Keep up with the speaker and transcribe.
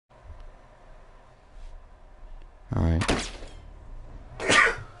Alright.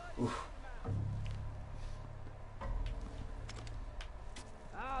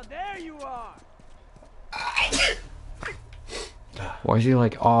 Oh, there you are. Why is he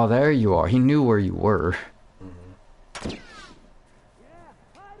like, oh, there you are? He knew where you were. Yeah,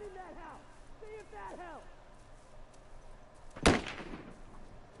 hide in that house. See if that helps.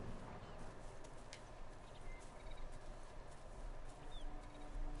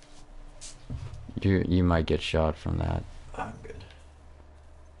 You might get shot from that. I'm good.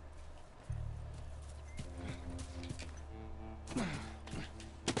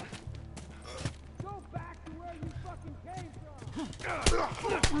 Go back to where you fucking came from.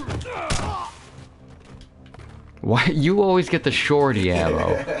 Why you always get the shorty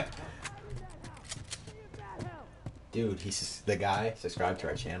ammo? Dude, he's the guy subscribed to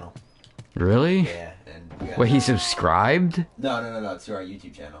our channel. Really? Yeah, and we got, Wait, he subscribed? No, to our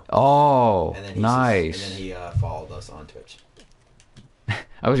YouTube channel. Oh, And then he nice. and then he followed us on Twitch.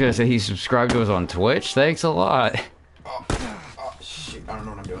 I was gonna say he subscribed to us on Twitch. Thanks a lot. Oh shoot! I don't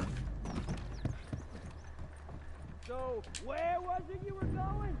know what I'm doing. So, where was it you were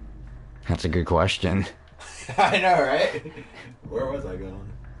going? That's a good question. I know, right? Where was I going?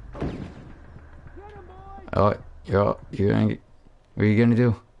 Get him, boys. Oh, you're gonna. What are you gonna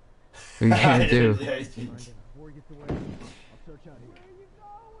do? What are you gonna do? Before he gets away, I'll search out here. Where are you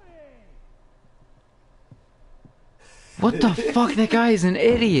going? What the fuck? That guy is an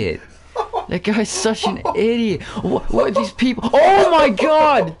idiot. That guy's such an idiot. What are these people? Oh my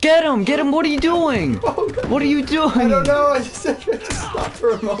god! Get him! Get him! What are you doing? What are you doing? I don't know. I just stopped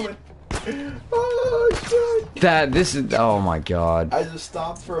for a moment. Oh shit! This is. Oh my god. I just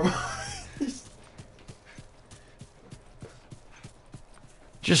stopped for a moment.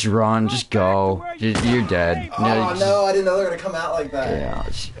 Just run. Just go. You're dead. Oh no! I didn't know they were gonna come out like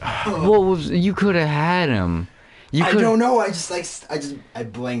that. Yeah. What was? You could have had him. You I could. don't know. I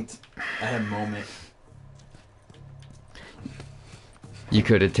blinked. I had a moment. You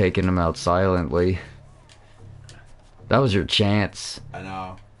could have taken him out silently. That was your chance. I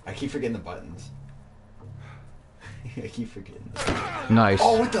know. I keep forgetting the buttons. I keep forgetting. Nice.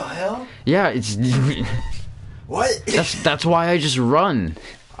 Oh, what the hell? Yeah, it's. What? That's why I just run.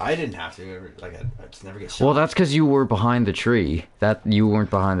 I didn't have to. Like I just never get shot. Well, that's because you were behind the tree. That you weren't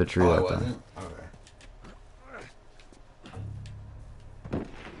behind the tree Oh, I that wasn't? time. Okay.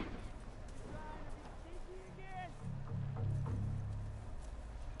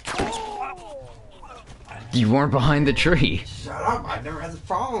 You weren't behind the tree. Shut up! I've never had this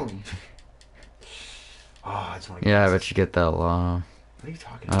problem. Oh, I just want to. Yeah, I bet you get that law. What are you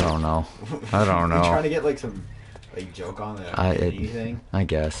talking I about? don't know. I don't You trying know. to get like some like joke on the anything? I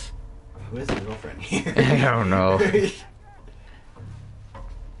guess. Who has a girlfriend here? I don't know.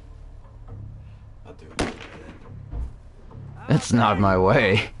 I'll do it. That's not my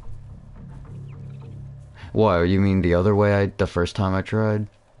way. What? You mean the other way? The first time I tried?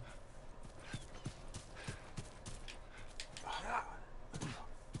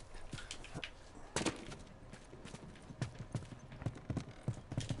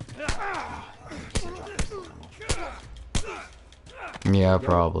 Yeah,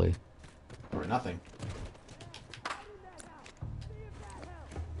 probably. Or nothing.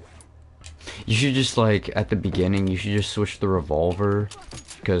 You should just, like, at the beginning, you should just switch the revolver.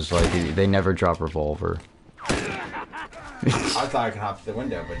 Because, like, they never drop revolver. I thought I could hop through the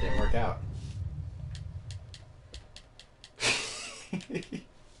window, but it didn't work out.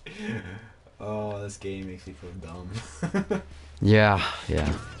 Oh, this game makes me feel dumb. Yeah,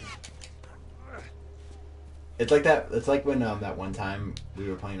 yeah. It's like that. It's like when that one time we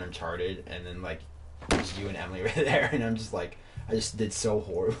were playing Uncharted, and then like just you and Emily were there, and I'm just like, I just did so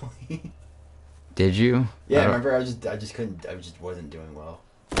horribly. Did you? Yeah, I remember. I just couldn't. I just wasn't doing well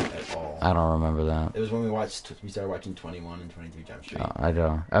at all. I don't remember that. It was when we started watching 21 and 23 Jump Street. I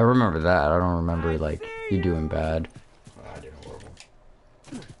don't. I remember that. I don't remember, like, you doing bad. Oh, I did horrible.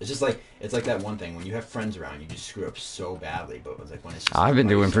 It's just like, it's like that one thing when you have friends around, you just screw up so badly. But it's like when it's just I've been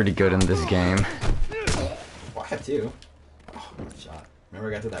like, doing pretty good in this game. Oh, I have too. Oh, one shot. Remember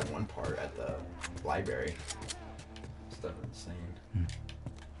I got to that one part at the library. Stuff insane.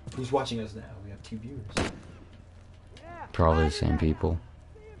 Who's watching us now? We have 2 viewers. Probably the same people.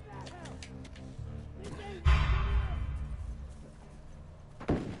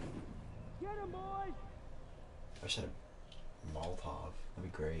 Get him, boys. I should have Molotov.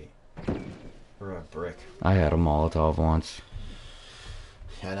 That'd be great. Or a brick. I had a Molotov once.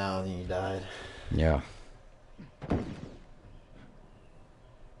 Yeah, now then you died. Yeah.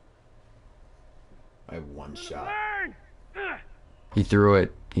 I have 1 shot. He threw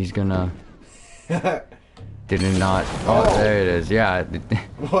it. He's gonna... Did it not? Oh, Oh. there it is. Yeah.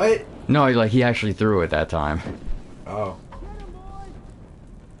 What? No, like he actually threw it that time. Oh.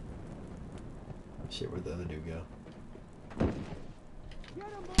 Shit, where'd the other dude go?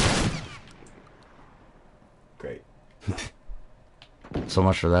 Great. So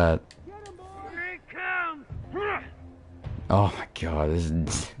much for that. Here it comes! Oh my god, this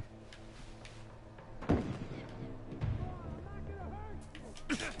is...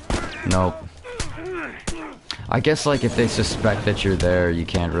 Nope. I guess like if they suspect that you're there, you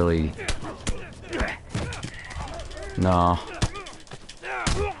can't really... No.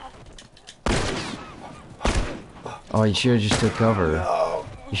 Oh, you should've just took cover. Oh.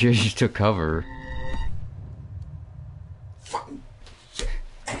 You should've just took cover. Fucking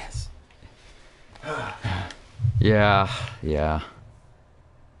ass. Yeah, yeah.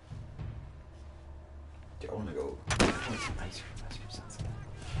 Dude, I wanna go. I want some ice cream sunset.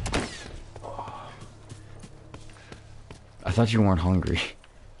 Oh. I thought you weren't hungry.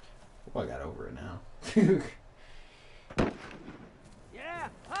 Well, I got over it now. Yeah,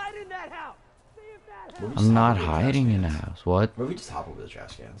 hide in that house! See if that helps! I'm not hiding in the house. What? Maybe we just hop over the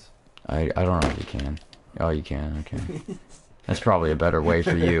trash cans. I don't know if you can. Oh, you can. Okay. That's probably a better way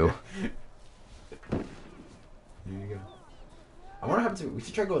for you. There you go. I wonder what happens if we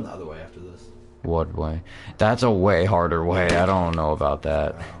should try going the other way after this. What way? That's a way harder way. I don't know about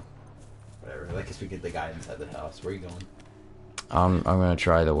that. Whatever. I guess we get the guy inside the house. Where are you going? I'm gonna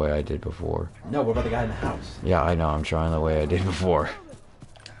try the way I did before. No, what about the guy in the house? Yeah, I know. I'm trying the way I did before.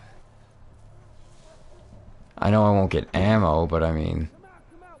 I know I won't get ammo, but I mean,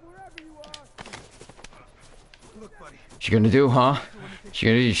 Come out, wherever you are! Look, buddy. what you gonna do, huh? You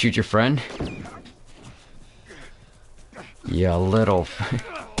gonna shoot your friend? Yeah, little.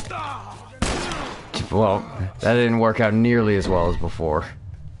 Well, that didn't work out nearly as well as before.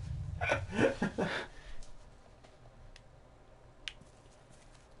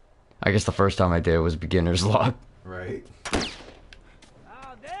 I guess the first time I did it was beginner's luck. Right.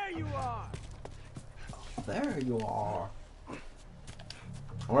 Ah, there you are! There you are. I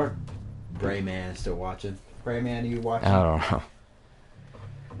wonder if Brayman is still watching. Brayman, are you watching? I don't know.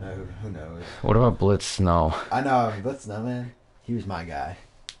 No, who knows? What about Blitz Snow? I know, let's know, man. He was my guy.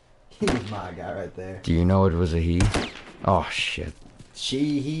 He was my guy right there. Do you know it was a he? Oh shit.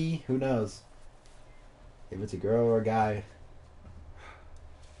 She, he, who knows? If it's a girl or a guy.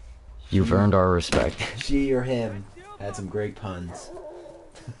 You've earned our respect. She or him had some great puns.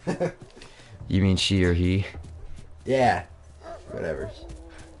 You mean she or he? Yeah. Whatever.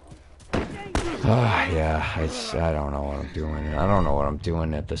 Ah, yeah. I don't know what I'm doing. I don't know what I'm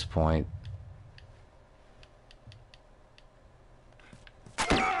doing at this point.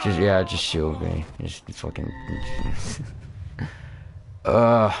 Just shield me. Just fucking.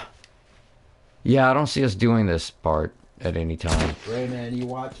 Yeah, I don't see us doing this part at any time. Brayman, you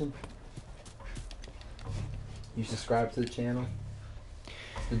watching? You subscribe to the channel?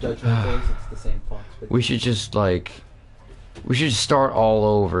 The Judgment Days, it's the same Fox. We should just like. We should start all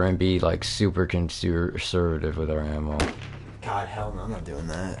over and be like super conservative with our ammo. God, hell no, I'm not doing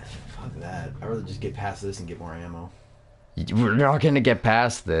that. Fuck that. I'd rather just get past this and get more ammo. We're not gonna get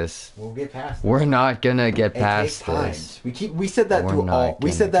past this. We'll get past. We're not gonna get It past takes time. this. We said that We're through not all. We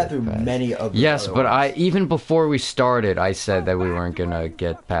gonna said that get through past. many of the Yes, other but ones. even before we started, I said that we weren't gonna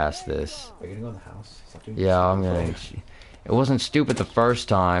get past this. Are you gonna go in the house? Stop doing Yeah, this. I'm gonna. It wasn't stupid the first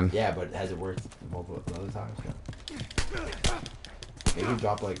time. Yeah, but has it worked multiple other times? No. Maybe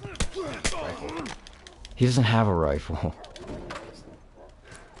drop like rifle. He doesn't have a rifle.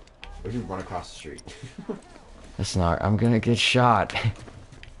 Or you run across the street. That's not. I'm gonna get shot.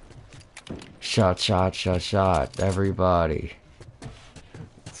 Shot, shot, shot, shot. Everybody.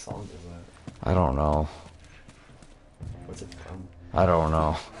 What song is that? I don't know. What's it from? I don't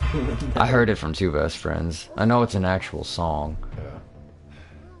know. I heard it from two best friends. I know it's an actual song.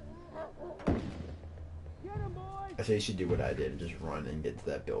 I say you should do what I did and just run and get to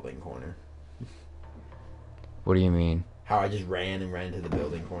that building corner. What do you mean? How I just ran and ran to the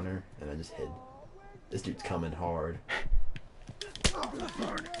building corner and I just hid. This dude's coming hard.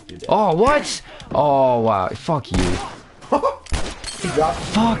 Oh, what? Oh, wow. Fuck you. He dropped.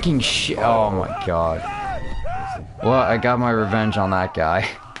 Fucking shit. Oh my god. Well, I got my revenge on that guy.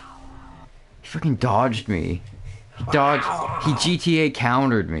 He fucking dodged me. He dodged. He GTA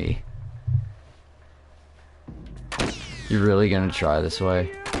countered me. You're really gonna try this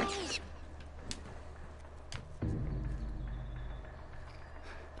way?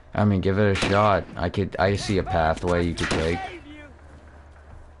 I mean, give it a shot. I see a pathway you could take.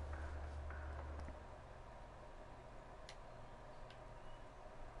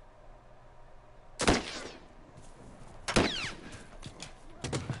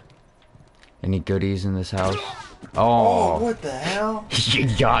 Any goodies in this house? Oh, Oh, what the hell? he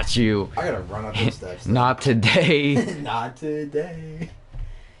got you. I gotta run up those steps. Not today. Not today.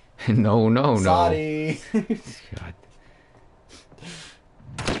 No, no, no. Sorry. God.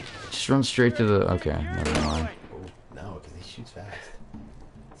 Just run straight to the. Okay, never mind. Oh, no, because he shoots fast.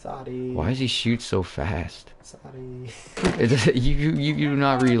 Sorry. Why does he shoot so fast? Sorry. You do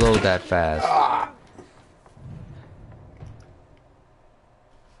not reload that fast. Ah!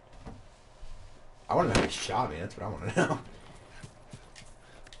 I want to know if he shot me. That's what I want to know.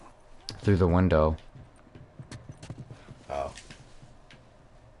 Through the window. Oh.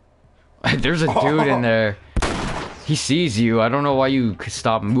 There's a dude in there. He sees you. I don't know why you could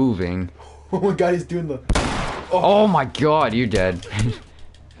stop moving. Oh my god, he's doing the... Oh my god, you're dead.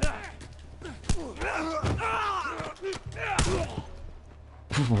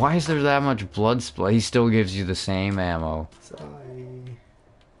 Why is there that much blood splat? He still gives you the same ammo. Sorry.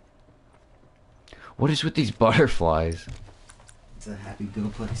 What is with these butterflies? It's a happy-go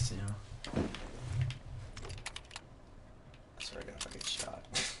place, you know? I swear I got fucking shot.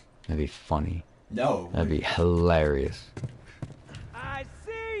 That'd be funny. No. That'd be hilarious. I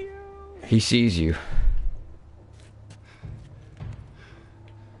see you. He sees you.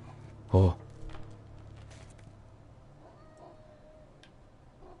 Oh.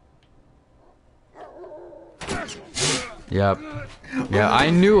 Yep. Yeah, I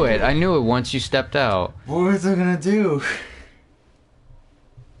knew it. I knew it once you stepped out. What was I gonna do?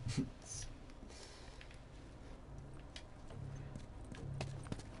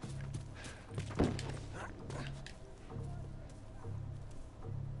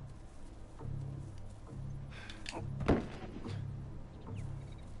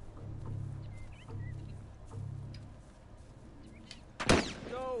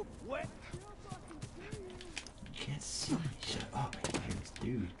 Go. What? You can't see. Shut up. I can hear this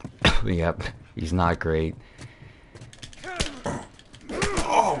dude. Yep. He's not great.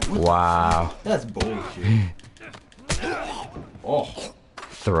 Oh, what Wow. That's bullshit. Oh,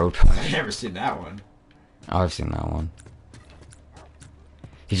 Throat punch. I've never seen that one. Oh, I've seen that one.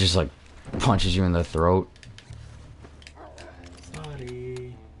 He just like punches you in the throat.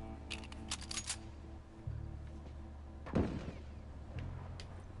 Sorry.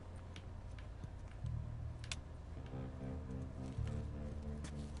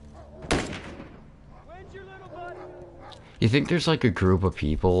 When's your little buddy? You think there's like a group of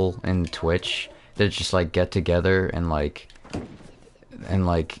people in Twitch that just like get together and like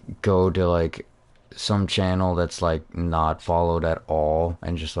go to like some channel that's like not followed at all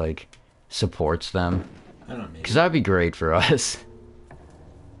and just like supports them? I don't know, maybe. Because that'd be great for us.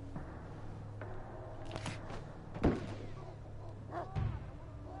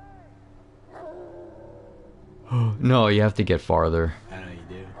 No, you have to get farther. I know you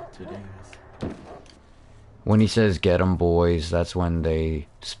do. It's ridiculous. When he says get 'em boys, that's when they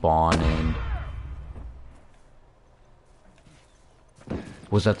spawn in.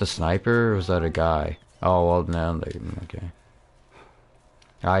 Was that the sniper or was that a guy? Oh, well, no, okay.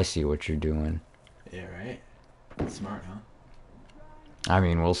 I see what you're doing. Yeah, right? Smart, huh? I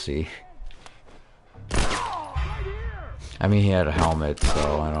mean, we'll see. I mean, he had a helmet,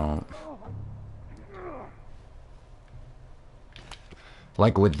 so I don't...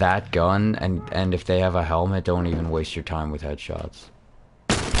 Like, with that gun, and if they have a helmet, don't even waste your time with headshots.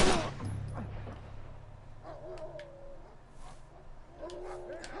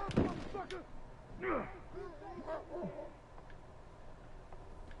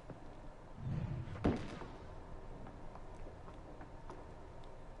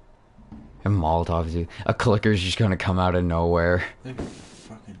 And Molotov, dude. A clicker's just gonna come out of nowhere. Like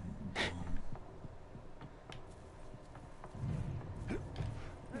fucking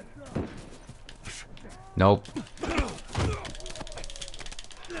Nope.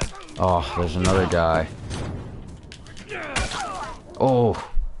 Oh, there's another guy. Oh.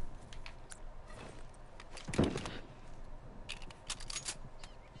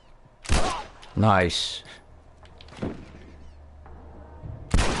 Nice.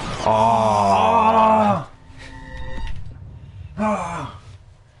 Oh. What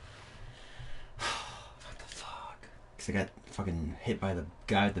the fuck? Cause I got fucking hit by the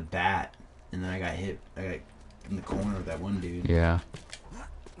guy with the bat, and then I got in the corner with that one dude. Yeah.